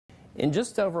In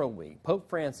just over a week, Pope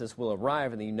Francis will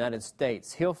arrive in the United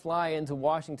States. He'll fly into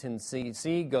Washington,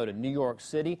 D.C., go to New York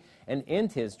City, and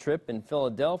end his trip in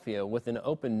Philadelphia with an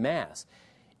open mass.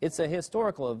 It's a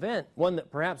historical event, one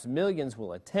that perhaps millions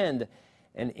will attend,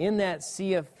 and in that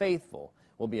sea of faithful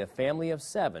will be a family of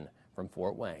 7 from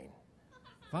Fort Wayne.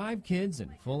 5 kids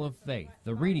and full of faith,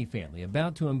 the Reedy family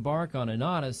about to embark on an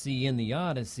odyssey in the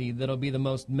Odyssey that'll be the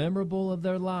most memorable of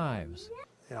their lives.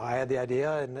 You know, I had the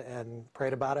idea and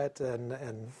prayed about it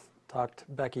and talked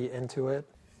Becky into it.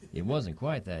 It wasn't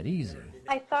quite that easy.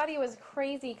 I thought he was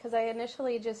crazy because I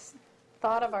initially just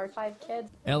thought of our 5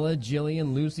 kids. Ella,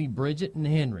 Jillian, Lucy, Bridget, and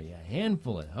Henry, a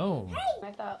handful at home.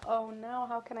 I thought, oh no,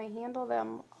 how can I handle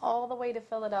them all the way to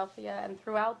Philadelphia and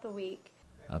throughout the week?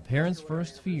 A parent's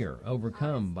first fear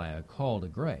overcome by a call to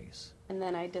grace. And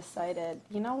then I decided,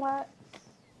 you know what?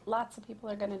 Lots of people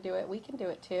are going to do it. We can do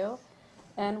it too.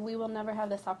 And we will never have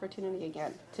this opportunity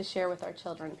again to share with our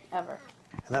children, ever.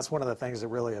 And that's one of the things that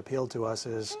really appealed to us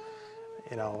is,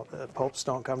 you know, popes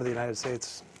don't come to the United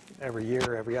States every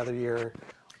year, every other year,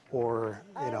 or,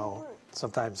 you know,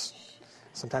 sometimes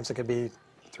it could be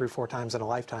 3 or 4 times in a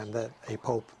lifetime that a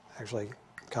pope actually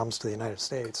comes to the United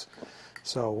States.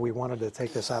 So we wanted to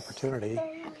take this opportunity,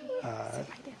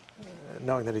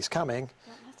 knowing that he's coming,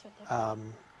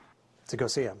 to go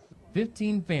see him.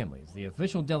 15 families, the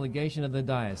official delegation of the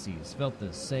diocese, felt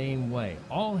the same way,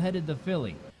 all headed to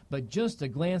Philly. But just a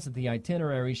glance at the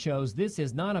itinerary shows this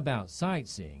is not about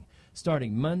sightseeing.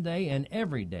 Starting Monday and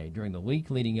every day during the week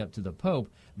leading up to the Pope,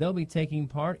 they'll be taking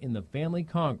part in the Family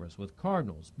Congress with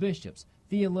cardinals, bishops,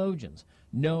 theologians,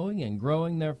 knowing and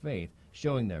growing their faith,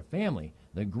 showing their family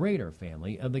the greater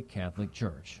family of the Catholic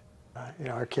Church. You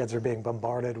know, our kids are being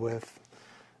bombarded with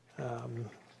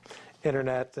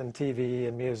internet and TV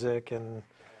and music, and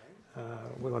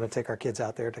we want to take our kids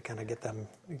out there to kind of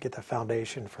get the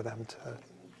foundation for them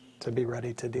to be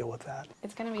ready to deal with that.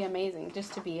 It's going to be amazing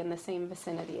just to be in the same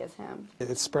vicinity as him.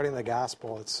 It's spreading the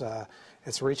gospel.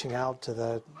 It's reaching out to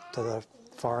the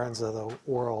far ends of the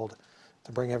world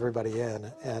to bring everybody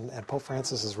in, and Pope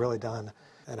Francis has really done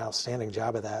an outstanding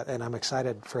job of that, and I'm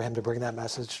excited for him to bring that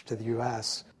message to the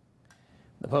U.S.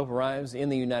 The Pope arrives in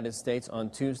the United States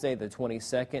on Tuesday the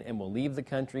 22nd and will leave the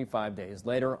country 5 days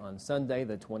later on Sunday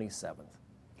the 27th.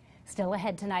 Still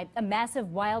ahead tonight, a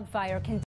massive wildfire